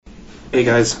Hey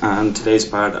guys, on today's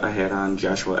pod I had on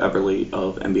Joshua Eberley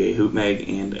of NBA HoopMag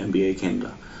and NBA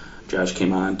Canada. Josh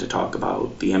came on to talk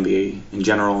about the NBA in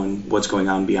general and what's going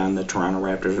on beyond the Toronto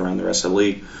Raptors around the rest of the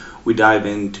league. We dive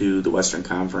into the Western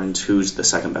Conference, who's the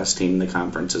second best team in the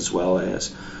conference, as well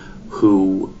as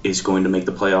who is going to make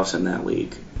the playoffs in that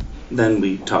league. Then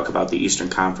we talk about the Eastern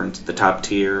Conference, the top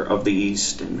tier of the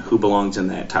East, and who belongs in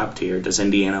that top tier. Does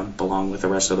Indiana belong with the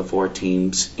rest of the four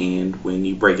teams? And when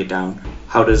you break it down,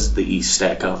 how does the East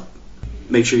stack up?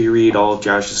 Make sure you read all of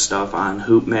Josh's stuff on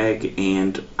HoopMag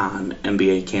and on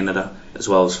NBA Canada, as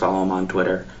well as follow him on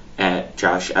Twitter at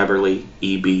Josh Eberley,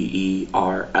 Eberley.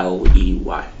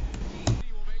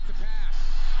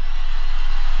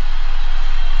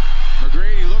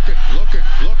 McGrady looking.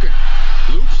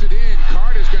 Loops it in.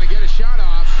 Carter's going to get a shot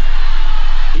off.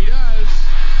 He does.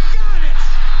 Got it!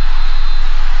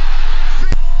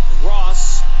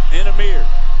 Ross and Amir.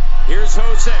 Here's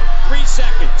Jose. 3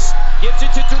 seconds. Gives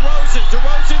it to DeRozan.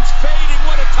 DeRozan's fading.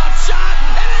 What a tough shot.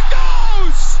 And it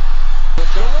goes!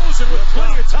 DeRozan with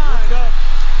plenty of time.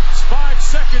 It's 5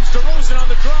 seconds. DeRozan on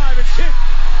the drive and kick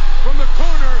from the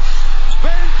corner.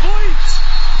 Van Vliet.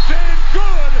 Van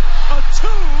Good. A 2.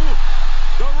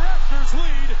 The Raptors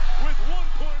lead with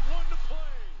 1.1 to play.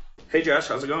 Hey Josh,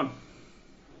 how's it going?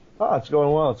 Oh, it's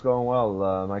going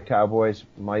well. My Cowboys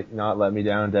might not let me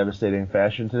down in devastating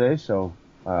fashion today, so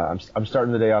I'm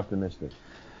starting the day optimistic.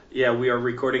 Yeah, we are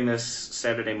recording this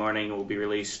Saturday morning. It will be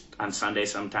released on Sunday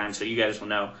sometime, so you guys will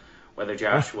know whether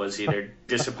Josh was either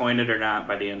disappointed or not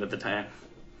by the end of the time.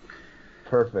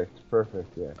 Perfect,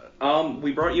 yeah.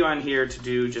 We brought you on here to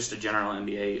do just a general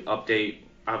NBA update.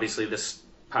 Obviously, this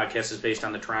podcast is based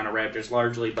on the Toronto Raptors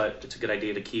largely, but it's a good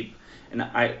idea to keep an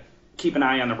eye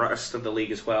on the rest of the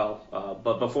league as well.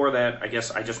 But before that, I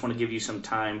guess I just want to give you some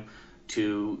time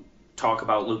to talk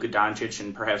about Luka Doncic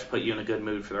and perhaps put you in a good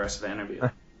mood for the rest of the interview.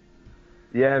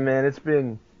 Yeah, man, it's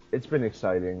been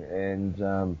exciting,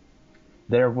 and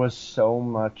there was so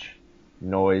much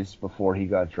noise before he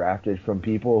got drafted from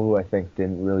people who I think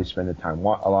didn't really spend a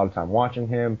lot of time watching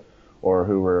him, or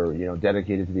who were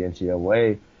dedicated to the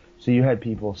NCAA. So you had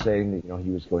people saying that,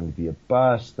 he was going to be a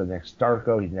bust, the next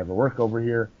Darko, he'd never work over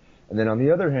here. And then on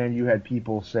the other hand, you had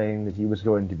people saying that he was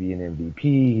going to be an MVP,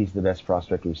 he's the best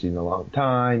prospect we've seen in a long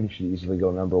time, he should easily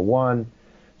go number 1.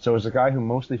 So as a guy who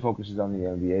mostly focuses on the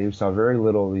NBA, who saw very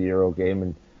little of the Euro game,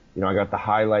 and, I got the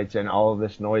highlights and all of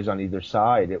this noise on either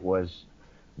side, it was,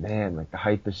 man, like the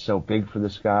hype is so big for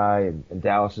this guy, and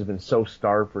Dallas has been so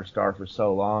star for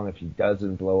so long. If he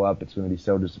doesn't blow up, it's going to be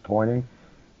so disappointing.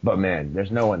 But man,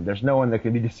 there's no one that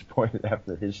can be disappointed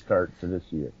after his start to this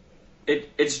year.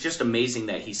 It's just amazing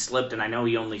that he slipped, and I know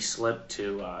he only slipped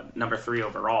to number 3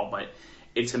 overall, but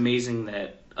it's amazing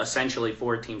that essentially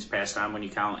 4 teams passed on when you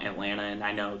count Atlanta, and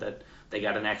I know that they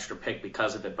got an extra pick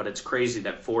because of it, but it's crazy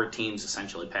that 4 teams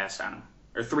essentially passed on him,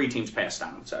 or 3 teams passed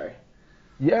on him, sorry.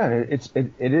 Yeah,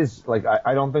 it is, like,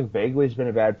 I don't think Bagley's been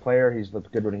a bad player. He's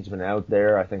looked good when he's been out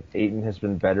there. I think Ayton has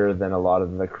been better than a lot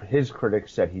of his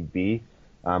critics said he'd be.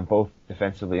 Both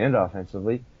defensively and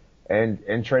offensively, and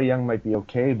Trae Young might be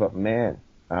okay, but man,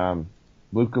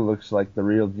 Luka looks like the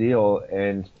real deal,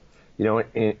 and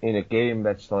in a game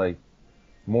that's like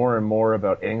more and more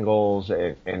about angles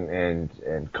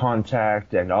and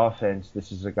contact and offense,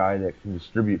 this is a guy that can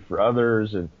distribute for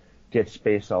others and get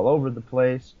space all over the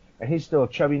place, and he's still a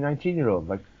chubby 19-year-old.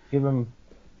 Like, give him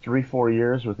 3-4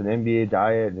 years with an NBA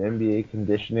diet and NBA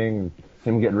conditioning, and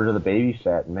him getting rid of the baby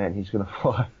fat, and man, he's gonna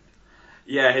fly.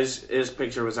 Yeah, his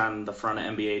picture was on the front of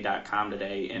NBA.com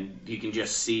today, and you can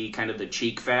just see kind of the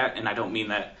cheek fat, and I don't mean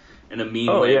that in a mean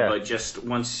way, yeah. But just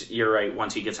once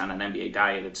he gets on an NBA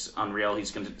diet, it's unreal.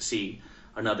 He's going to see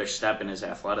another step in his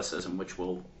athleticism, which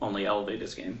will only elevate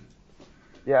his game.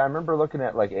 Yeah, I remember looking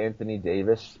at, like, Anthony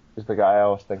Davis is the guy I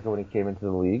was thinking when he came into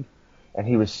the league, and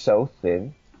he was so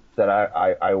thin that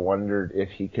I wondered if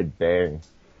he could bang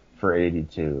for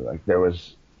 82. Like, there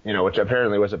was, which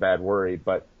apparently was a bad worry,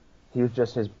 but he was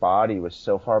just, his body was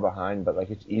so far behind, but, like,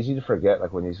 it's easy to forget,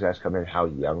 like, when these guys come in, how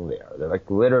young they are. They're, like,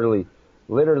 literally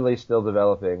still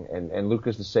developing, and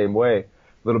Luka's the same way. A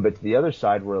little bit to the other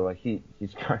side where, like, he's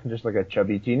kind of just like a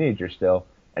chubby teenager still,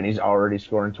 and he's already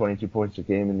scoring 22 points a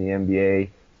game in the NBA,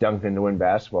 dunking to win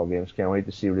basketball games. Can't wait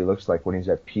to see what he looks like when he's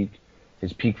at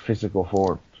his peak physical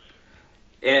form.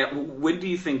 When do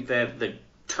you think that the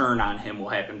turn on him will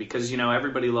happen? Because,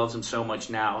 everybody loves him so much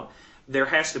now. There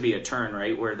has to be a turn,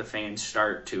 right, where the fans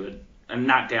start to, and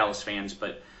not Dallas fans,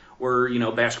 but where,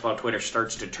 basketball Twitter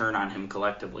starts to turn on him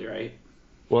collectively, right?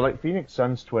 Well, like, Phoenix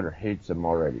Suns Twitter hates him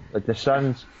already. Like, the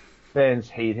Suns fans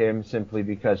hate him simply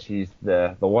because he's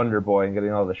the wonder boy and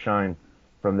getting all the shine.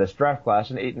 from this draft class,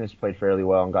 and Ayton has played fairly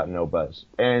well and got no buzz.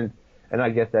 And I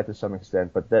get that to some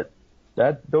extent, but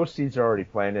those seeds are already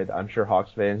planted. I'm sure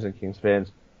Hawks fans and Kings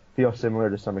fans feel similar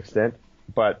to some extent,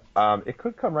 but it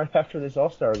could come right after this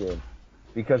All-Star game.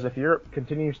 Because if Europe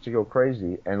continues to go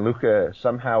crazy and Luka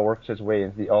somehow works his way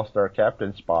into the All-Star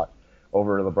captain spot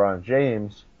over LeBron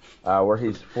James, where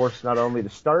he's forced not only to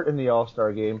start in the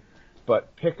All-Star game,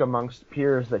 but pick amongst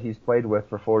peers that he's played with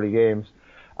for 40 games,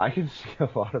 I can see a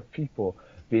lot of people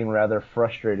being rather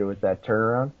frustrated with that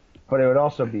turnaround. But it would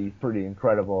also be pretty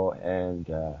incredible, and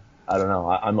I don't know.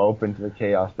 I'm open to the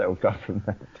chaos that would come from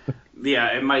that.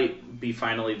 Yeah, it might be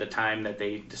finally the time that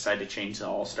they decide to change the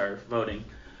All-Star voting.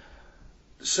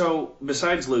 So,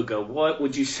 besides Luka, what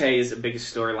would you say is the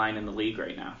biggest storyline in the league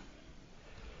right now?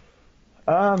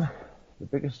 The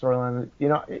biggest storyline,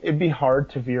 it'd be hard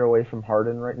to veer away from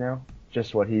Harden right now.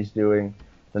 Just what he's doing,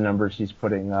 the numbers he's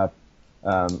putting up.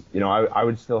 I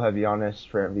would still have Giannis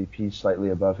for MVP slightly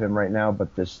above him right now,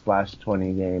 but this last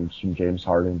 20 games from James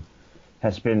Harden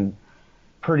has been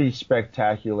pretty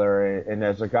spectacular. And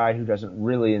as a guy who doesn't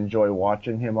really enjoy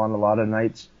watching him on a lot of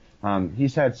nights,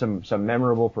 he's had some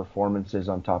memorable performances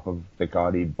on top of the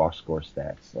gaudy box score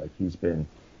stats. Like, he's been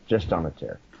just on a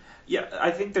tear. Yeah,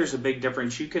 I think there's a big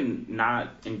difference. You can not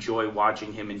enjoy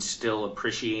watching him and still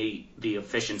appreciate the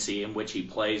efficiency in which he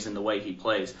plays and the way he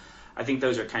plays. I think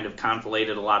those are kind of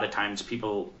conflated a lot of times.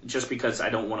 People, just because I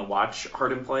don't want to watch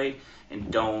Harden play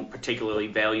and don't particularly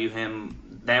value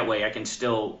him that way, I can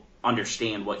still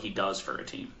understand what he does for a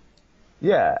team.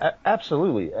 Yeah,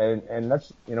 absolutely. And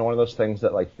that's, one of those things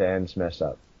that, like, fans mess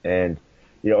up. And,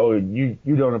 you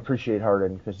don't appreciate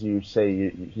Harden because you say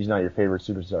he's not your favorite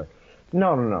superstar.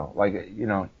 No. Like,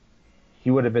 he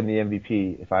would have been the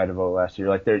MVP if I had a vote last year.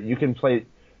 Like, you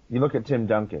look at Tim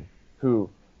Duncan, who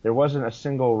there wasn't a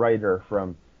single writer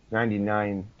from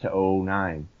 99 to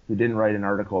 09 who didn't write an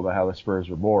article about how the Spurs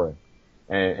were boring.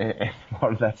 And a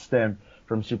lot of that stemmed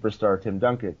from superstar Tim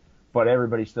Duncan. But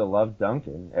everybody still loved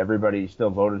Duncan. Everybody still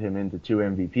voted him into 2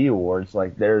 MVP awards.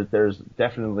 Like, there's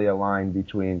definitely a line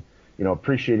between,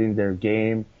 appreciating their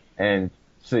game and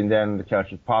sitting down on the couch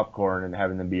with popcorn and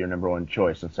having them be your number one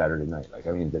choice on Saturday night. Like,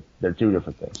 I mean, they're two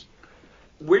different things.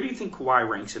 Where do you think Kawhi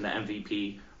ranks in the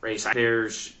MVP race?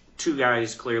 There's 2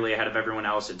 guys clearly ahead of everyone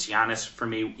else. It's Giannis for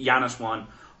me. Giannis 1,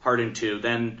 Harden 2.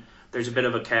 Then there's a bit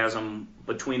of a chasm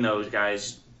between those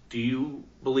guys. Do you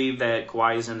believe that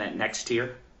Kawhi is in that next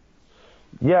tier?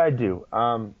 Yeah, I do.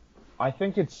 I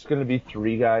think it's going to be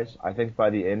 3 guys. I think by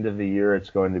the end of the year,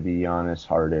 it's going to be Giannis,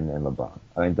 Harden, and LeBron.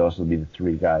 I think those will be the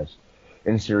 3 guys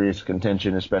in serious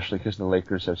contention, especially because the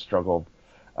Lakers have struggled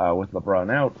with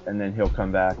LeBron out, and then he'll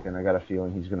come back, and I got a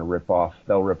feeling he's going to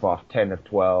they'll rip off 10 of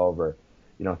 12 or,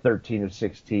 13 of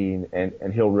 16,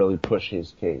 and he'll really push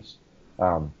his case.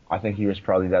 I think he was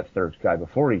probably that 3rd guy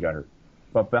before he got hurt.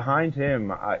 But behind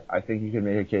him, I think you can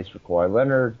make a case for Kawhi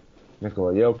Leonard,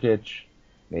 Nikola Jokic,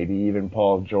 maybe even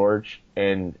Paul George,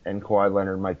 and Kawhi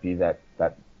Leonard might be the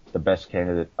best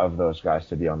candidate of those guys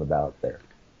to be on the ballot there.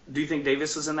 Do you think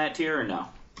Davis is in that tier or no?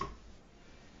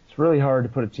 It's really hard to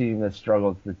put a team that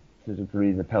struggled to the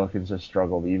degree the Pelicans have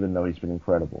struggled, even though he's been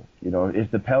incredible.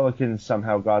 If the Pelicans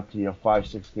somehow got to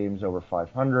 5-6 games over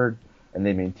 500 and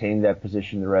they maintained that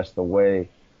position the rest of the way,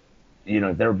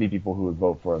 there would be people who would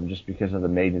vote for him just because of the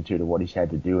magnitude of what he's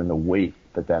had to do and the weight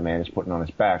that man is putting on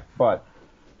his back. But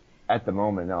at the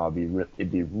moment, no,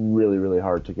 it'd be really, really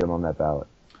hard to get him on that ballot.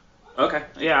 Okay.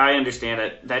 Yeah, I understand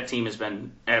it. That team has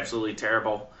been absolutely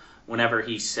terrible. Whenever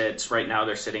he sits, right now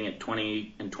they're sitting at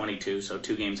 20 and 22, so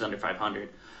 2 games under 500.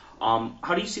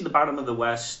 How do you see the bottom of the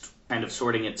West kind of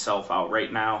sorting itself out?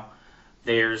 Right now,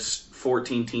 there's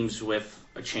 14 teams with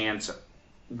a chance.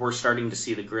 We're starting to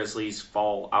see the Grizzlies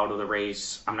fall out of the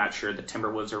race. I'm not sure the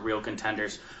Timberwolves are real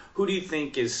contenders. Who do you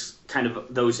think is kind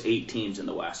of those 8 teams in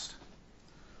the West?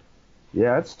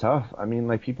 Yeah, it's tough. I mean,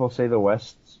 like, people say the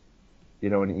West's,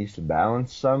 an East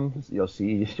balance some. You'll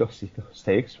see those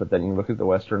takes, but then you look at the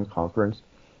Western Conference,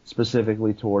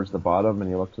 specifically towards the bottom,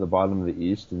 and you look to the bottom of the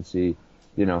East and see,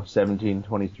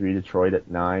 17-23 Detroit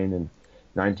at 9 and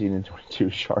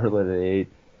 19-22 Charlotte at 8.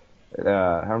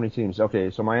 How many teams? Okay,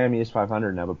 so Miami is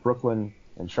 500 now, but Brooklyn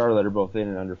and Charlotte are both in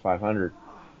and under 500.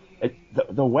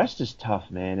 The West is tough,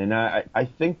 man, and I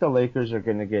think the Lakers are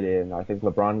going to get in. I think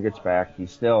LeBron gets back.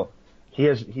 He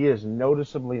is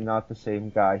noticeably not the same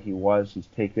guy he was. He's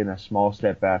taken a small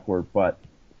step backward, but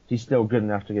he's still good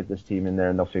enough to get this team in there,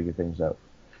 and they'll figure things out.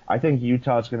 I think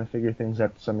Utah's going to figure things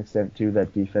out to some extent, too.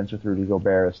 That defense with Rudy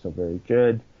Gobert is still very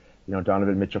good.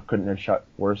 Donovan Mitchell couldn't have shot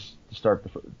worse to start the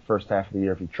first half of the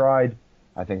year if he tried.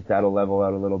 I think that'll level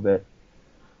out a little bit.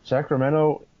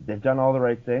 Sacramento, they've done all the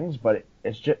right things, but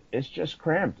it's just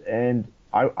cramped. And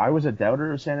I was a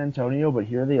doubter of San Antonio, but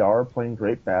here they are playing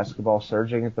great basketball,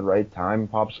 surging at the right time.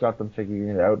 Pop's got them figuring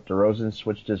it out. DeRozan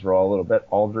switched his role a little bit.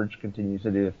 Aldridge continues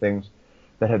to do the things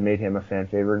that have made him a fan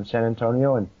favorite in San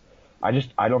Antonio. And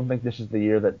I don't think this is the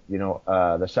year that,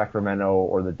 the Sacramento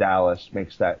or the Dallas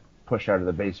makes that push out of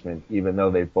the basement, even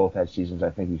though they've both had seasons I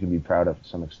think you can be proud of to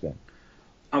some extent.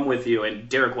 I'm with you, and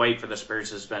Derek White for the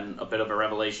Spurs has been a bit of a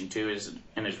revelation too.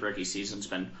 In his rookie season's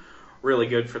been really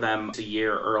good for them. It's a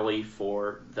year early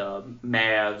for the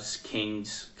Mavs,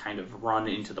 Kings kind of run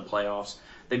into the playoffs.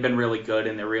 They've been really good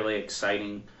and they're really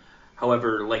exciting.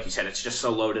 However, like you said, it's just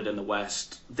so loaded in the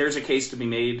West. There's a case to be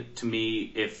made to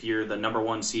me if you're the number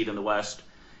one seed in the West.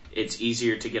 It's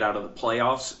easier to get out of the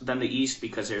playoffs than the East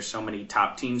because there's so many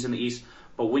top teams in the East.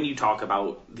 But when you talk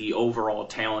about the overall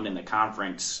talent in the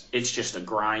conference, it's just a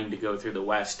grind to go through the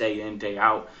West day in, day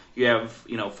out. You have,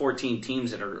 14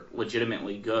 teams that are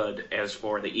legitimately good. As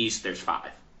for the East, there's 5.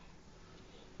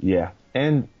 Yeah.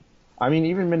 And,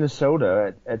 even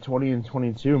Minnesota at 20 and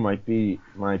 22 might be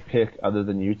my pick other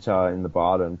than Utah in the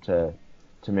bottom to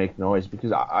make noise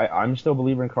because I'm still a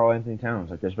believer in Karl Anthony Towns.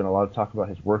 Like, there's been a lot of talk about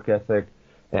his work ethic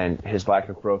and his lack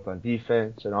of growth on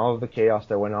defense and all of the chaos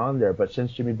that went on there. But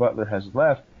since Jimmy Butler has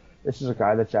left, this is a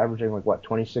guy that's averaging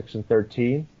 26 and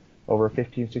 13 over a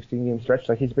 15, 16-game stretch.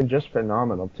 Like, he's been just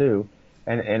phenomenal, too.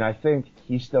 And I think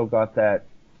he's still got that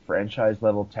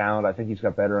franchise-level talent. I think he's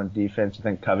got better on defense. I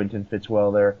think Covington fits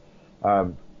well there.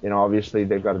 Obviously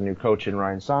they've got a new coach in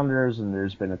Ryan Saunders, and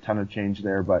there's been a ton of change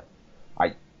there. But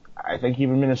I think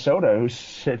even Minnesota, who's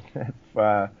sitting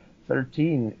at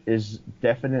 13, is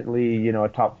definitely, a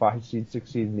top 5 seed, 6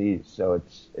 seed in the East. So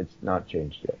it's not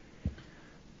changed yet.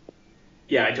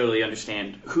 Yeah, I totally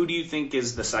understand. Who do you think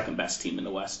is the second best team in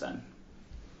the West then?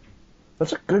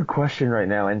 That's a good question right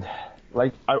now. And,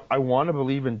 I want to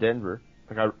believe in Denver.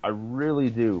 I really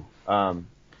do.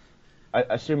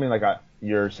 Assuming,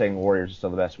 you're saying Warriors are still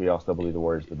the best, we all still believe the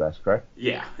Warriors are the best, correct?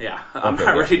 Yeah. I'm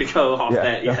not ready to go off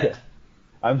that yet. Okay.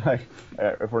 I'm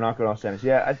if we're not going off standards.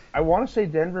 Yeah, I want to say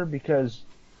Denver because,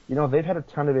 they've had a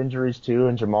ton of injuries too,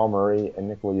 and Jamal Murray and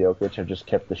Nikola Jokic have just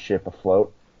kept the ship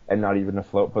afloat, and not even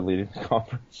afloat, but leading the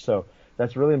conference. So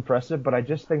that's really impressive, but I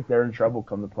just think they're in trouble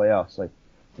come the playoffs.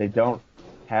 They don't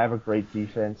have a great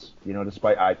defense,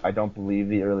 despite I don't believe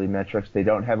the early metrics. They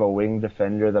don't have a wing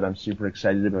defender that I'm super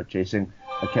excited about chasing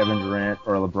a Kevin Durant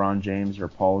or a LeBron James or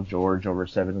Paul George over a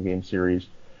 7-game series.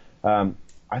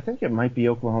 I think it might be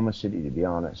Oklahoma City, to be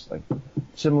honest.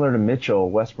 Similar to Mitchell,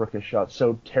 Westbrook has shot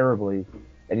so terribly,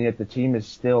 and yet the team is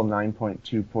still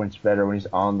 9.2 points better when he's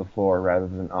on the floor rather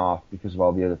than off because of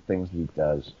all the other things he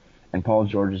does. And Paul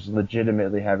George is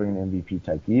legitimately having an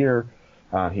MVP-type year.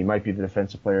 He might be the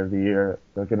Defensive Player of the Year.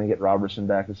 They're going to get Robertson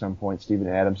back at some point. Steven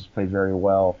Adams has played very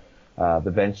well. The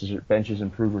bench is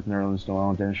improved with Nerlens Noel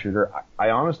and Dennis Schroeder. I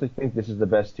honestly think this is the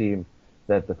best team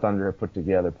that the Thunder have put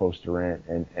together post-Durant.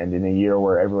 And in a year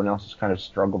where everyone else has kind of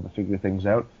struggled to figure things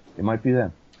out, it might be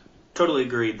them. Totally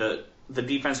agree. The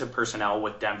defensive personnel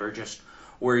with Denver just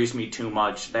worries me too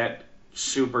much. That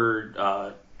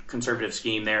super conservative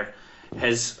scheme there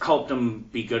has helped them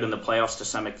be good in the playoffs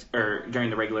during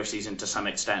the regular season to some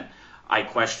extent. I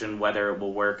question whether it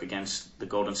will work against the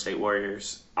Golden State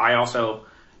Warriors. I also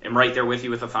am right there with you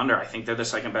with the Thunder. I think they're the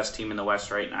second best team in the West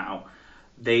right now.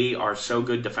 They are so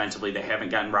good defensively. They haven't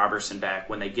gotten Robertson back.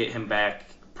 When they get him back,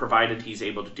 provided he's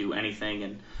able to do anything,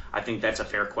 and I think that's a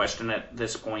fair question at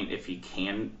this point if he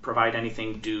can provide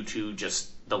anything due to just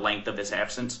the length of his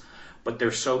absence. But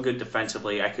they're so good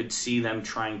defensively. I could see them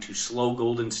trying to slow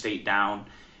Golden State down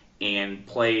and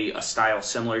play a style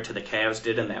similar to the Cavs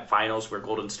did in that finals where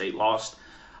Golden State lost.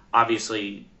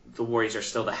 Obviously, the Warriors are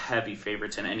still the heavy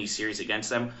favorites in any series against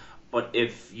them. But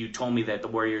if you told me that the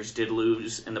Warriors did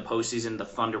lose in the postseason, the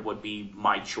Thunder would be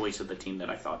my choice of the team that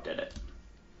I thought did it.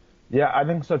 Yeah, I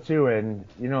think so too. And,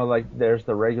 there's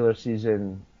the regular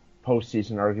season,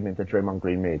 postseason argument that Draymond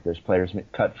Green made. There's players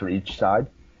cut for each side.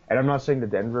 And I'm not saying the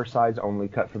Denver side's only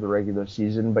cut for the regular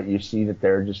season, but you see that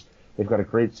they've got a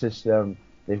great system.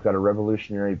 They've got a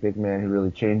revolutionary big man who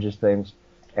really changes things.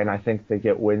 And I think they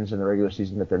get wins in the regular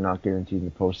season that they're not guaranteed in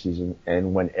the postseason.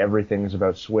 And when everything is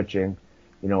about switching,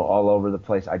 all over the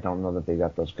place, I don't know that they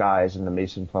got those guys. And the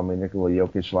Mason Plumlee, Nikola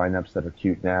Jokic lineups that are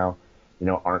cute now,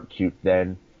 aren't cute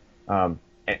then.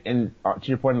 And to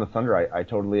your point on the Thunder, I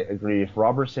totally agree. If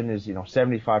Robertson is,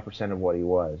 75% of what he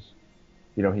was,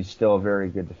 he's still a very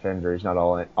good defender. He's not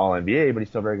all NBA, but he's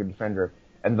still a very good defender.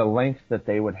 And the length that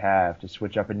they would have to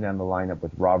switch up and down the lineup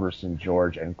with Robertson,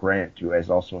 George, and Grant, who has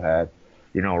also had,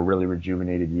 a really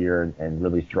rejuvenated year and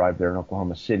really thrived there in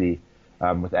Oklahoma City.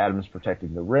 with Adams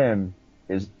protecting the rim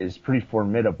is pretty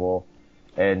formidable.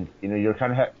 And, you're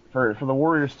kind of for the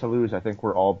Warriors to lose, I think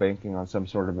we're all banking on some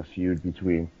sort of a feud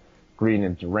between Green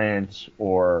and Durant,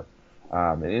 or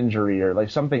an injury, or like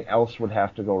something else would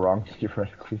have to go wrong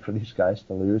theoretically for these guys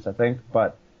to lose, I think.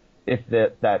 But if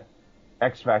that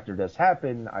X factor does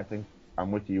happen, I think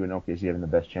I'm with you, and OKC having the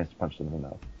best chance to punch them in the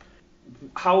mouth.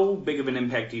 How big of an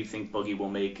impact do you think Boogie will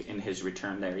make in his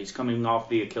return there? He's coming off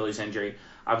the Achilles injury.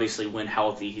 Obviously, when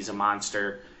healthy, he's a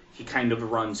monster. He kind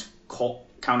of runs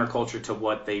counterculture to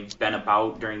what they've been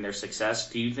about during their success.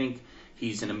 Do you think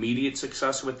he's an immediate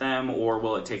success with them, or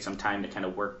will it take some time to kind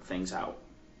of work things out?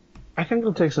 I think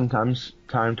it'll take some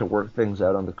time to work things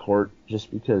out on the court,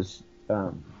 just because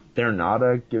they're not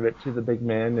a give it to the big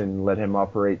man and let him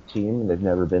operate team. They've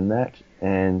never been that.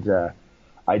 And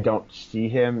I don't see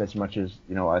him as much as,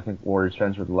 I think Warriors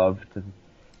fans would love to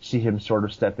see him sort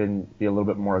of step in, be a little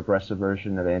bit more aggressive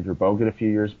version of Andrew Bogut a few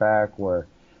years back, where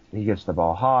he gets the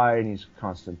ball high and he's a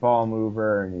constant ball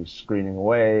mover and he's screening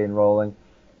away and rolling.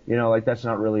 That's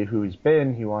not really who he's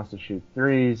been. He wants to shoot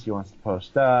threes. He wants to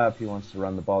post up. He wants to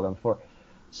run the ball down the floor.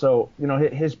 So,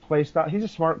 his play style, he's a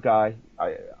smart guy.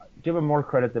 I give him more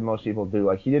credit than most people do.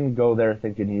 He didn't go there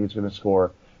thinking he was going to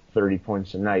score 30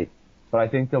 points a night. But I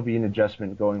think there'll be an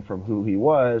adjustment going from who he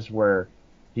was, where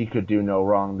he could do no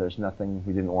wrong, there's nothing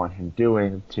we didn't want him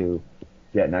doing, to,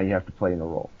 now you have to play in a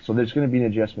role. So there's going to be an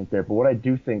adjustment there. But what I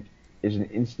do think is an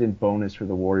instant bonus for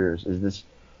the Warriors is this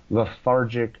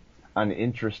lethargic,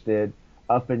 uninterested,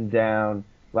 up and down,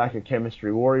 lack of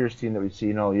chemistry Warriors team that we've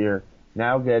seen all year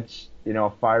now gets, a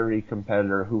fiery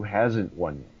competitor who hasn't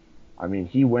won yet. I mean,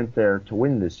 he went there to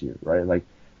win this year, right?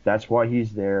 That's why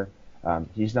he's there.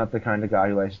 He's not the kind of guy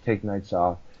who likes to take nights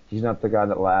off. He's not the guy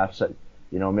that laughs at,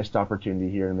 missed opportunity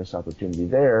here and missed opportunity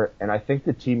there. And I think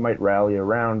the team might rally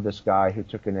around this guy who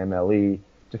took an MLE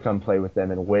to come play with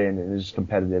them and win, and is as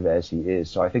competitive as he is.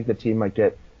 So I think the team might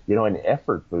get, an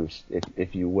effort boost,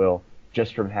 if you will,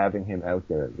 just from having him out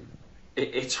there.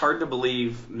 It's hard to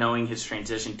believe, knowing his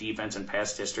transition defense and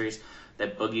past histories,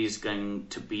 that Boogie's going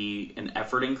to be an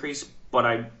effort increase. But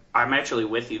I'm actually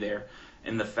with you there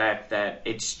in the fact that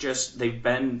it's just they've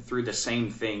been through the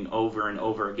same thing over and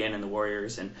over again in the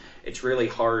Warriors, and it's really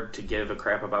hard to give a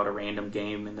crap about a random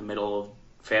game in the middle of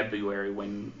February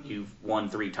when you've won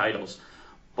 3 titles.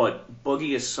 But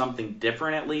Boogie is something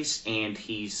different, at least, and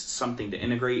he's something to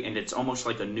integrate, and it's almost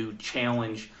like a new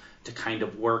challenge to kind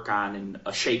of work on, and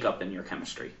a shake-up in your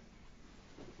chemistry.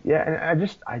 Yeah, and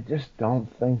I just don't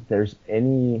think there's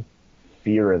any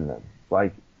fear in them.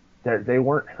 They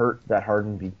weren't hurt that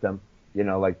Harden beat them.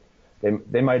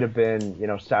 They might have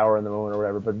been, sour in the moment or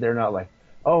whatever, but they're not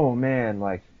oh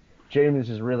man, James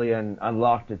has really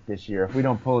unlocked it this year. If we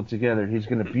don't pull it together, he's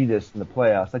going to beat us in the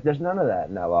playoffs. There's none of that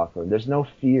in that locker room. There's no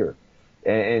fear.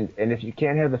 And if you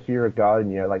can't have the fear of God,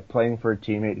 and you're playing for a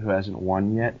teammate who hasn't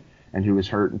won yet and who was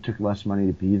hurt and took less money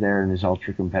to be there and is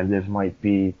ultra competitive, might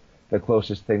be the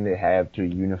closest thing they have to a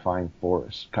unifying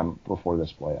force come before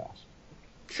this playoffs.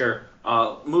 Sure.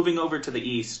 Moving over to the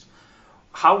East,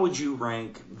 how would you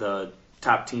rank the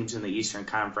top teams in the Eastern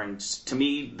Conference? To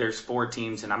me, there's 4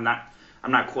 teams, and I'm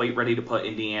not quite ready to put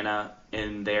Indiana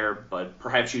in there, but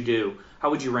perhaps you do. How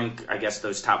would you rank, I guess,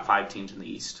 those top 5 teams in the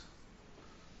East?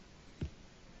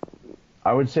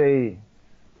 I would say,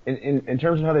 in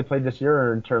terms of how they played this year,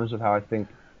 or in terms of how I think?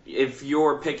 If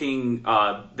you're picking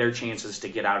their chances to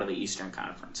get out of the Eastern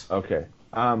Conference. Okay.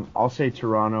 I'll say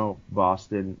Toronto,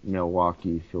 Boston,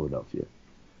 Milwaukee, Philadelphia.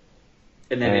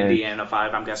 And then Indiana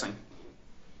 5, I'm guessing?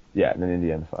 Yeah, and then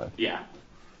Indiana 5. Yeah.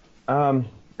 And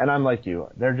I'm like you.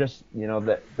 They're just,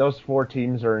 those 4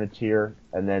 teams are in a tier,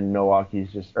 and then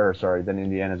then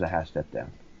Indiana's a half step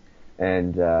down.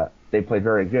 And they played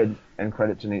very good, and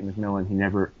credit to Nate McMillan. He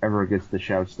never, ever gets the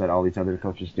shouts that all these other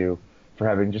coaches do for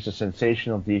having just a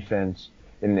sensational defense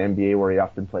in the NBA where he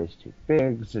often plays 2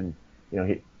 bigs, and,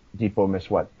 Depot missed,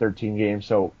 13 games,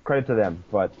 so credit to them.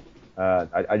 But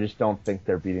I just don't think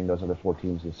they're beating those other 4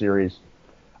 teams in the series.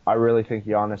 I really think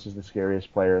Giannis is the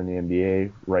scariest player in the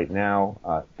NBA right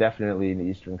now, definitely in the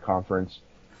Eastern Conference.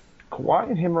 Kawhi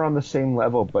and him are on the same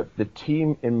level, but the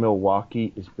team in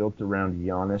Milwaukee is built around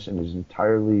Giannis and is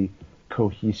entirely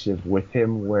cohesive with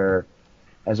him, whereas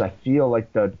I feel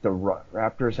like the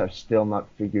Raptors have still not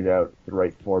figured out the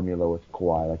right formula with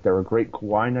Kawhi. There are great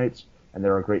Kawhi nights, and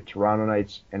there are great Toronto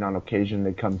nights, and on occasion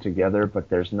they come together, but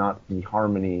there's not the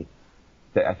harmony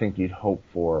that I think you'd hope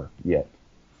for yet.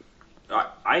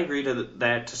 I agree to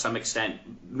that to some extent.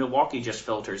 Milwaukee just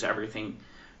filters everything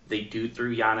they do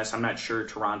through Giannis. I'm not sure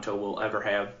Toronto will ever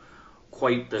have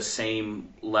quite the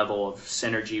same level of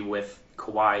synergy with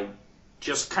Kawhi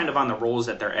just kind of on the roles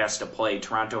that they're asked to play.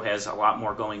 Toronto has a lot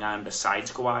more going on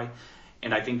besides Kawhi,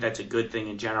 and I think that's a good thing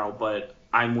in general, but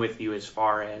I'm with you as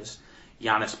far as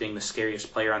Giannis being the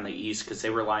scariest player on the East because they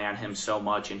rely on him so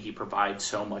much and he provides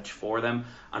so much for them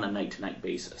on a night-to-night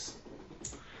basis.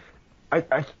 I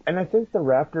think the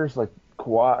Raptors, like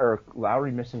Kawhi or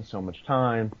Lowry missing so much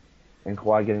time and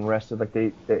Kawhi getting rested, like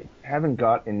they haven't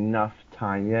got enough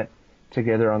time yet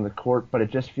together on the court, but it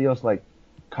just feels like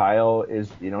Kyle is,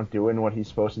 doing what he's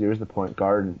supposed to do as the point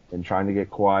guard and trying to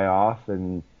get Kawhi off,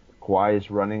 and Kawhi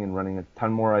is running a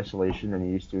ton more isolation than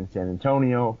he used to in San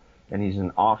Antonio, and he's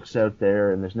an ox out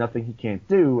there, and there's nothing he can't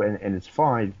do, and it's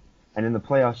fine. And in the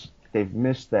playoffs, they've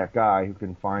missed that guy who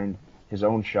can find his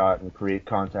own shot and create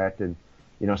contact and,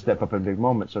 step up in big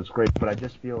moments. So it's great. But I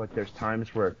just feel like there's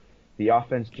times where the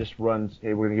offense just runs,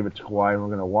 hey, we're going to give it to Kawhi and we're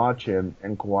going to watch him,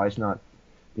 and Kawhi's not,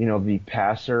 the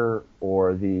passer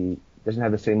or doesn't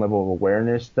have the same level of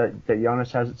awareness that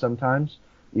Giannis has at sometimes,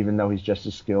 even though he's just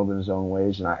as skilled in his own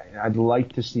ways. And I'd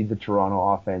like to see the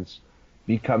Toronto offense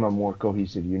become a more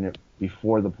cohesive unit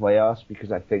before the playoffs,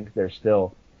 because I think they're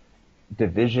still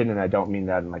division, and I don't mean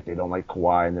that in like they don't like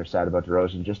Kawhi and they're sad about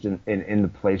DeRozan, just in the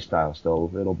play style still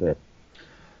a little bit.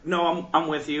 No, I'm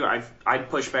with you. I'd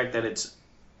push back that it's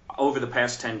over the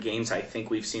past 10 games, I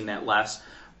think we've seen that less,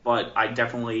 but I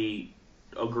definitely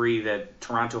agree that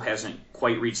Toronto hasn't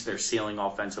quite reached their ceiling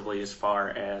offensively as far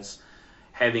as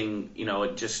having,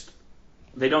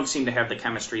 they don't seem to have the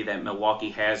chemistry that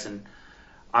Milwaukee has, and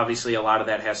obviously, a lot of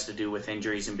that has to do with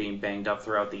injuries and being banged up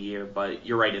throughout the year, but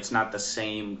you're right, it's not the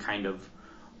same kind of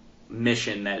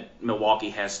mission that Milwaukee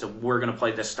has to, we're going to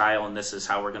play this style and this is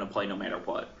how we're going to play no matter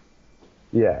what.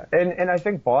 Yeah, and I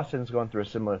think Boston's going through a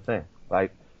similar thing.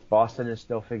 Like, Boston is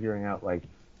still figuring out, like,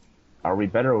 are we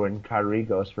better when Kyrie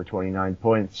goes for 29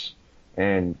 points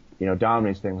and,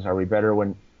 dominates things? Are we better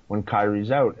when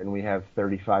Kyrie's out and we have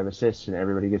 35 assists and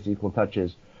everybody gets equal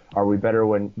touches? Are we better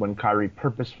when Kyrie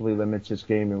purposefully limits his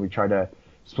game and we try to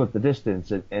split the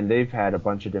distance? And they've had a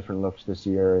bunch of different looks this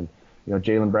year. And,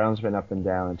 Jaylen Brown's been up and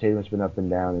down and Tatum's been up and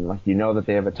down. And, that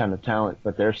they have a ton of talent,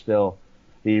 but they're still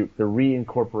the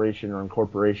reincorporation or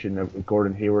incorporation of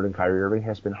Gordon Hayward and Kyrie Irving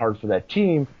has been hard for that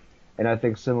team. And I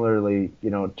think similarly,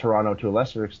 Toronto to a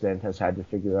lesser extent has had to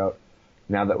figure out,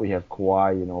 now that we have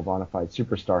Kawhi, a bona fide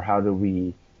superstar, how do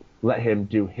we let him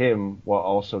do him while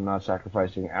also not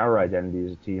sacrificing our identity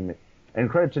as a team. And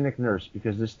credit to Nick Nurse,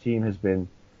 because this team has been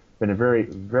a very,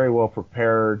 very well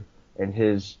prepared, and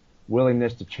his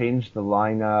willingness to change the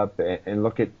lineup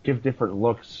and give different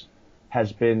looks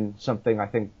has been something I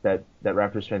think that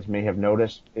Raptors fans may have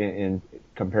noticed in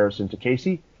comparison to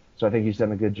Casey. So I think he's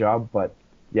done a good job. But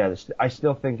yeah, I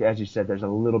still think, as you said, there's a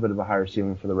little bit of a higher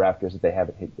ceiling for the Raptors that they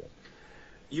haven't hit yet.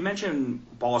 You mentioned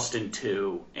Boston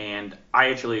too, and I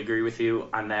actually agree with you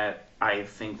on that. I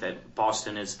think that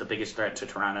Boston is the biggest threat to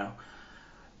Toronto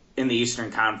in the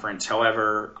Eastern Conference.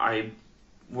 However,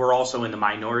 we're also in the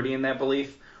minority in that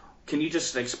belief. Can you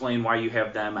just explain why you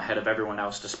have them ahead of everyone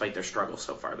else despite their struggles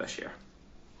so far this year?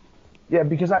 Yeah,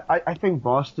 because I think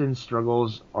Boston's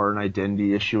struggles are an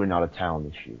identity issue and not a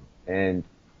talent issue. And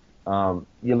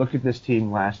you look at this team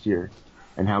last year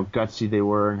and how gutsy they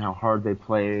were and how hard they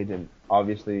played, and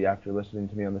obviously, after listening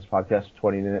to me on this podcast for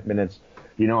 20 minutes,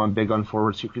 I'm big on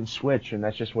forwards who can switch, and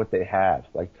that's just what they have.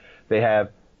 Like, they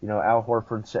have, Al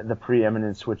Horford, the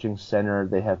preeminent switching center.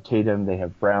 They have Tatum, they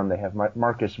have Brown, they have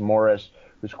Marcus Morris,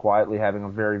 who's quietly having a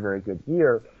very, very good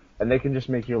year, and they can just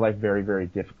make your life very, very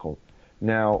difficult.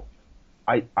 Now,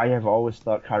 I have always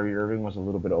thought Kyrie Irving was a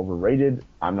little bit overrated.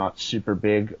 I'm not super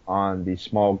big on the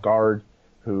small guard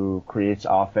who creates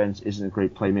offense, isn't a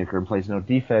great playmaker, and plays no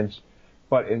defense.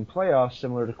 But in playoffs,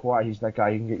 similar to Kawhi, he's that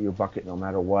guy who can get you a bucket no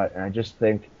matter what. And I just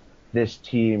think this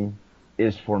team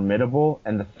is formidable.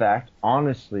 And the fact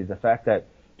that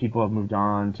people have moved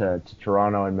on to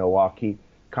Toronto and Milwaukee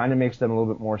kind of makes them a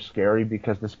little bit more scary,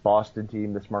 because this Boston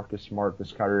team, this Marcus Smart,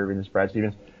 this Kyrie Irving, this Brad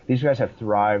Stevens, these guys have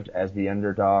thrived as the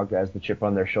underdog, as the chip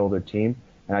on their shoulder team.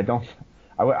 And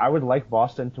I would like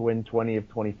Boston to win 20 of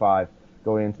 25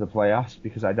 going into the playoffs,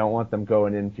 because I don't want them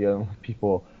going in feeling like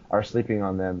people are sleeping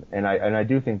on them, and I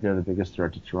do think they're the biggest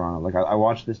threat to Toronto. Like, I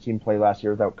watched this team play last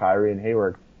year without Kyrie and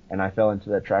Hayward, and I fell into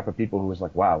that trap of people who was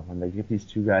like, wow, when they get these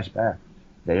two guys back,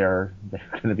 they're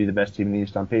going to be the best team in the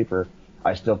East on paper.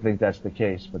 I still think that's the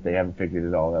case, but they haven't figured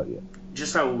it all out yet.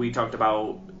 Just how we talked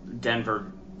about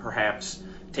Denver perhaps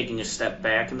taking a step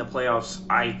back in the playoffs,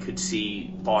 I could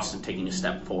see Boston taking a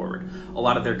step forward. A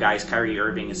lot of their guys, Kyrie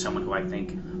Irving is someone who I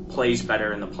think plays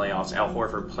better in the playoffs. Al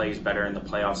Horford plays better in the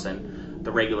playoffs than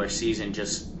the regular season,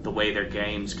 just the way their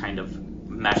games kind of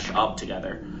mesh up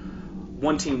together.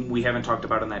 one team we haven't talked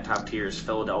about in that top tier is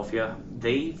Philadelphia.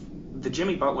 The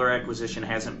Jimmy Butler acquisition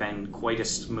hasn't been quite as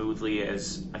smoothly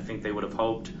as I think they would have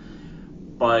hoped,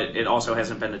 but it also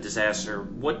hasn't been a disaster.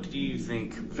 What do you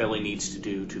think Philly needs to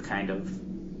do to kind of,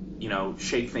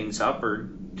 shake things up, or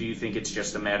do you think it's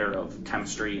just a matter of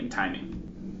chemistry and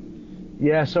timing?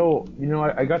 Yeah, so,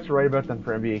 I got to write about them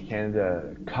for NBA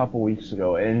Canada a couple weeks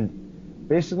ago, and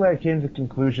basically I came to the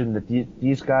conclusion that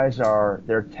these guys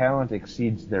their talent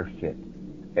exceeds their fit.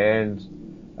 And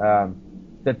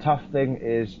the tough thing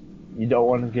is you don't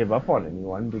want to give up on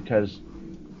anyone because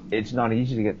it's not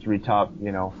easy to get three top,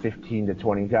 15 to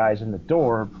 20 guys in the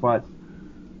door, but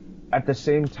at the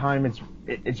same time,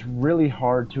 it's really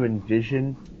hard to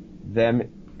envision them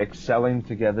excelling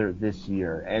together this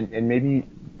year. And maybe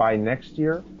by next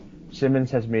year,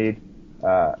 Simmons has made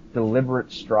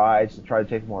deliberate strides to try to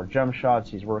take more jump shots.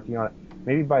 He's working on it.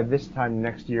 Maybe by this time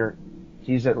next year,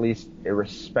 he's at least a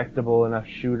respectable enough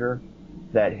shooter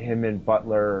that him and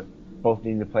Butler both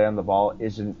needing to play on the ball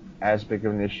isn't as big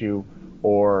of an issue,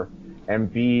 or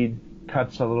Embiid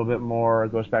cuts a little bit more,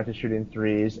 goes back to shooting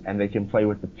threes, and they can play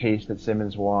with the pace that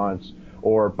Simmons wants,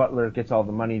 or Butler gets all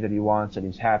the money that he wants and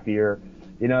he's happier.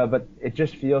 But it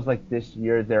just feels like this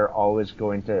year they're always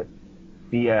going to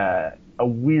be a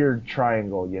weird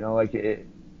triangle,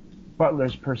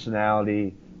 Butler's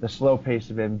personality, the slow pace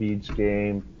of Embiid's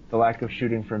game, the lack of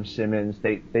shooting from Simmons,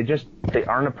 they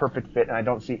aren't a perfect fit, and I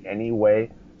don't see any way.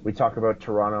 We talk about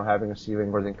Toronto having a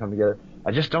ceiling where they can come together.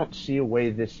 I just don't see a way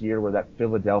this year where that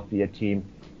Philadelphia team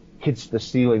hits the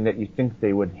ceiling that you think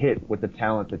they would hit with the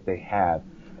talent that they have.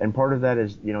 And part of that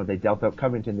is, they dealt out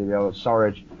Covington, they dealt out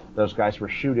Saric. Those guys were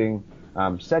shooting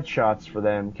set shots for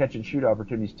them, catch and shoot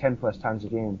opportunities 10 plus times a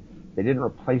game. They didn't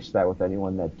replace that with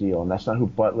anyone in that deal, and that's not who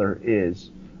Butler is,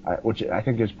 which I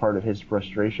think is part of his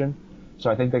frustration.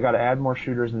 So I think they got to add more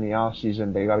shooters in the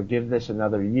offseason. They got to give this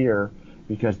another year,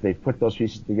 because they put those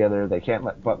pieces together. They can't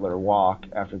let Butler walk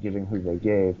after giving who they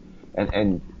gave.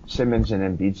 And Simmons and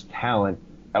Embiid's talent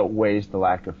outweighs the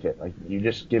lack of fit. Like, you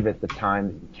just give it the time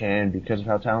that you can because of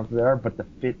how talented they are, but the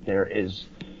fit there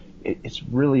it's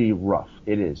really rough.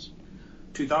 It is.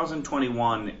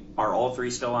 2021, are all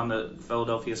three still on the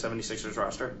Philadelphia 76ers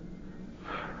roster?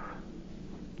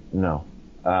 No.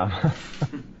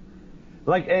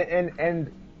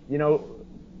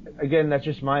 Again, that's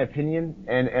just my opinion,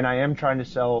 and I am trying to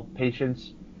sell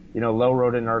patience. Lowe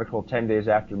wrote an article 10 days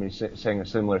after me saying a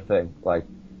similar thing, like,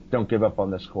 don't give up on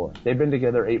this core. They've been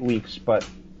together 8 weeks, but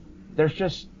it's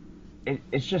just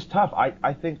tough.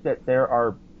 I think that there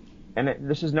are, and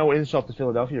this is no insult to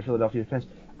Philadelphia or Philadelphia fans,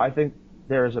 I think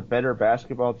there is a better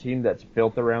basketball team that's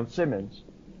built around Simmons,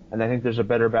 and I think there's a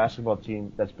better basketball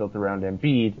team that's built around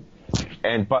Embiid,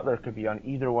 and Butler could be on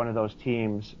either one of those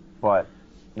teams, but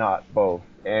not both.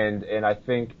 And I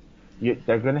think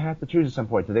they're going to have to choose at some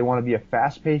point. Do they want to be a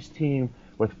fast-paced team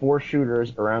with 4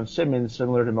 shooters around Simmons,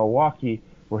 similar to Milwaukee,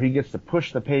 where he gets to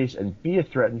push the pace and be a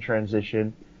threat in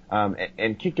transition,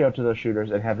 and kick out to those shooters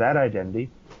and have that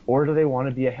identity? Or do they want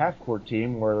to be a half-court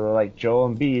team where, like, Joel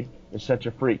Embiid is such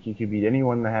a freak, he can beat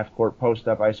anyone in the half-court,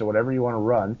 post-up, ISO, whatever you want to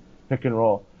run, pick and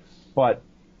roll, but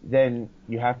then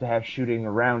you have to have shooting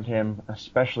around him,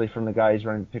 especially from the guy he's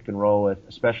running pick and roll with,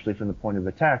 especially from the point of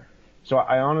attack. So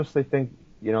I honestly think,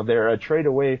 they're a trade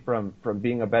away from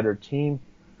being a better team.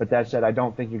 But that said, I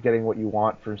don't think you're getting what you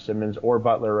want from Simmons or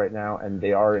Butler right now, and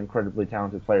they are incredibly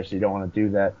talented players, so you don't want to do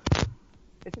that.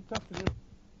 It's tough to do.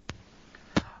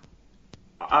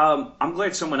 I'm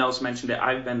glad someone else mentioned it.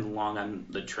 I've been long on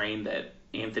the train that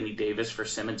Anthony Davis for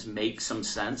Simmons makes some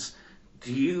sense.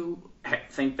 Do you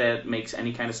think that makes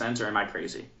any kind of sense, or am I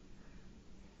crazy?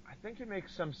 I think it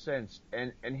makes some sense.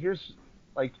 And here's,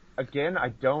 again, I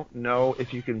don't know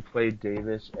if you can play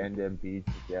Davis and Embiid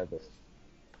together.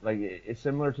 It's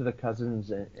similar to the Cousins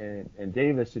and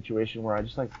Davis situation where I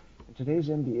just in today's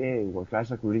NBA, where guys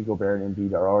like Rudy Gobert and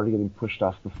Embiid are already getting pushed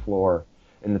off the floor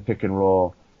in the pick and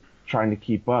roll, trying to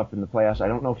keep up in the playoffs. I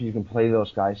don't know if you can play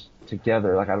those guys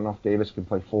together. I don't know if Davis can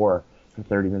play 4 for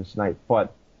 30 minutes a night,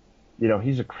 but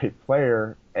he's a great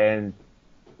player, and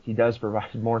he does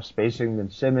provide more spacing than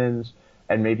Simmons,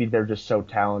 and maybe they're just so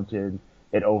talented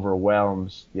it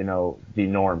overwhelms, the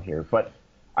norm here. But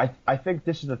I think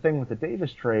this is the thing with the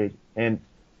Davis trade, and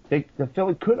the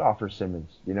Philly could offer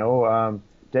Simmons.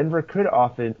 Denver could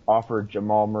often offer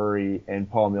Jamal Murray and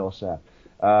Paul Millsap.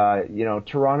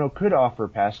 Toronto could offer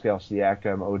Pascal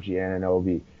Siakam, OG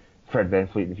Anunoby, Fred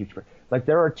VanVleet in the future.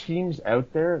 There are teams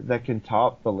out there that can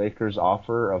top the Lakers'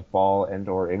 offer of Ball and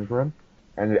or Ingram,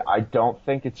 and I don't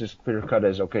think it's as clear-cut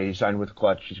as, okay, he signed with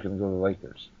Clutch, he's going to go to the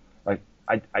Lakers.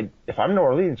 If I'm New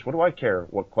Orleans, what do I care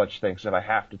what Clutch thinks if I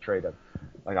have to trade him?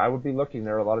 Like, I would be looking.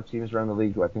 There are a lot of teams around the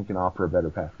league who I think can offer a better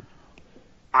package.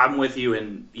 I'm with you,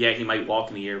 and yeah, he might walk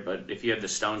in a year, but if you have the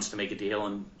stones to make a deal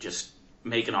and just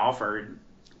make an offer,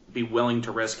 be willing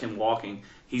to risk him walking,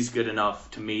 he's good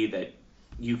enough to me that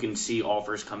you can see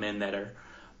offers come in that are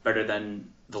better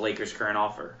than the Lakers' current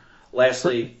offer.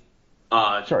 Lastly,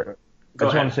 Sorry, I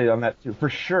just want to say on that too, for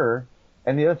sure.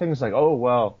 And the other thing is like, oh,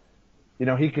 well,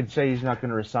 he could say he's not going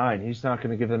to resign. He's not going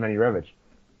to give them any leverage.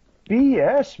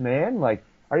 BS, man. Like,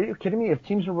 are you kidding me? If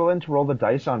teams are willing to roll the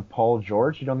dice on Paul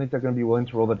George, you don't think they're going to be willing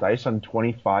to roll the dice on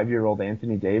 25-year-old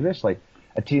Anthony Davis? Like,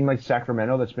 a team like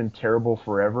Sacramento that's been terrible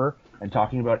forever and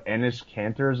talking about Enes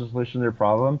Kanter as a solution to their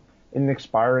problem in an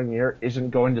expiring year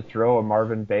isn't going to throw a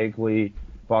Marvin Bagley,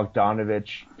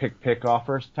 Bogdanovich, pick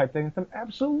offers type thing at them?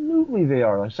 Absolutely they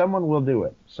are. Like, someone will do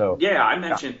it. So yeah, I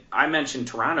mentioned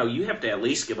Toronto. You have to at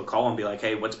least give a call and be like,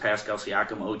 hey, what's Pascal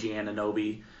Siakam, OG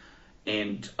Anunoby,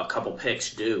 and a couple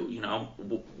picks do?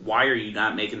 Why are you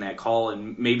not making that call?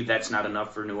 And maybe that's not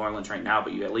enough for New Orleans right now,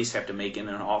 but you at least have to make in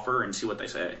an offer and see what they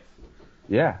say.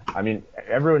 Yeah, I mean,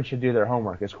 everyone should do their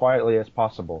homework as quietly as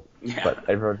possible. Yeah. But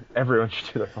everyone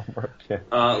should do their homework.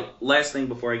 Yeah. Last thing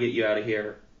before I get you out of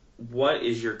here, what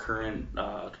is your current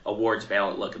awards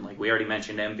ballot looking like? We already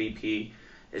mentioned MVP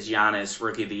is Giannis,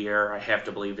 Rookie of the Year, I have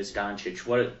to believe is Doncic.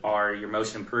 What are your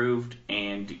most improved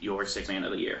and your Sixth Man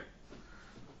of the Year?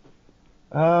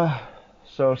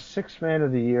 So Sixth Man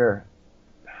of the Year.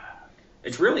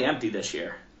 It's really empty this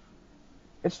year.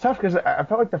 It's tough because I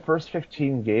felt like the first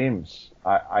 15 games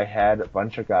I had a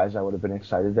bunch of guys I would have been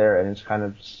excited there, and it's kind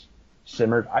of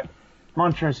simmered.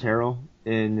 Montrezl Harrell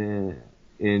in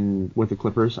with the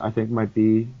Clippers I think might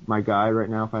be my guy right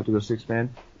now if I have to go Sixth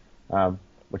Man,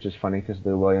 which is funny because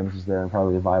Lou Williams is there and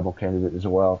probably a viable candidate as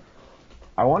well.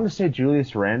 I wanted to say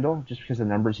Julius Randle just because of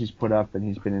the numbers he's put up and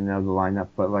he's been in and out of the lineup,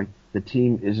 but like the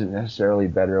team isn't necessarily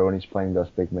better when he's playing those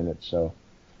big minutes, so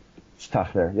it's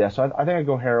tough there. Yeah, so I think I'd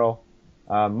go Harrell.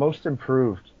 Most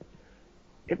improved.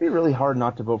 It'd be really hard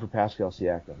not to vote for Pascal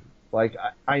Siakam. Like,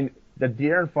 the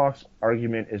De'Aaron Fox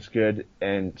argument is good,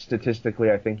 and statistically,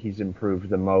 I think he's improved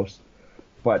the most.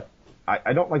 But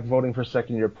I don't like voting for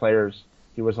second-year players.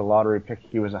 He was a lottery pick.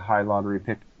 He was a high lottery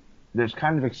pick. There's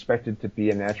kind of expected to be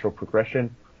a natural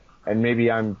progression, and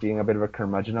maybe I'm being a bit of a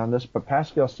curmudgeon on this, but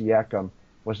Pascal Siakam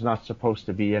was not supposed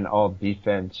to be an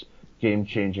all-defense,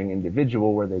 game-changing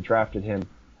individual where they drafted him.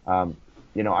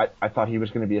 I thought he was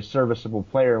going to be a serviceable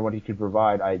player and what he could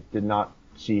provide. I did not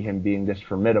see him being this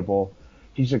formidable.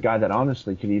 He's a guy that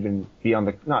honestly could even be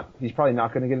he's probably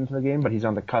not going to get into the game, but he's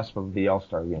on the cusp of the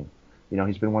All-Star game.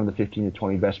 He's been one of the 15 to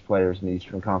 20 best players in the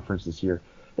Eastern Conference this year.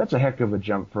 That's a heck of a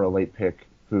jump for a late pick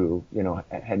who,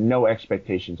 had no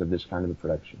expectations of this kind of a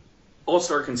production.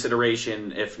 All-Star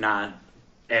consideration, if not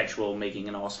actual making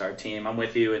an All-Star team. I'm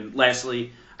with you. And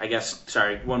lastly,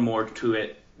 one more to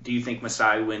it. Do you think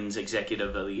Masai wins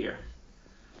Executive of the Year?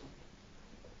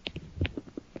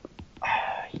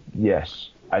 Yes,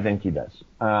 I think he does.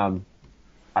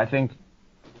 I think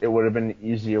it would have been an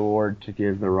easy award to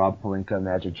give the Rob Pelinka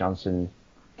Magic Johnson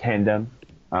tandem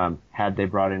had they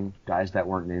brought in guys that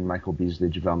weren't named Michael Beasley,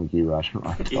 JaVale McGee, Rajon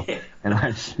Rondo, and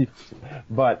I.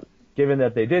 But given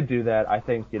that they did do that, I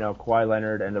think Kawhi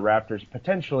Leonard and the Raptors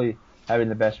potentially having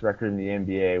the best record in the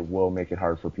NBA will make it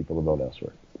hard for people to vote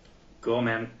elsewhere. Cool,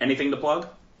 man. Anything to plug?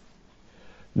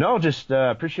 No, just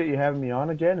appreciate you having me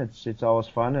on again. It's always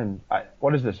fun. And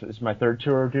what is this? It's my third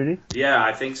tour of duty? Yeah,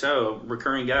 I think so.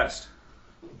 Recurring guest.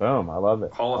 Boom. I love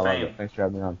it. Hall of Fame. Thanks for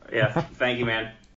having me on. Yeah, thank you, man.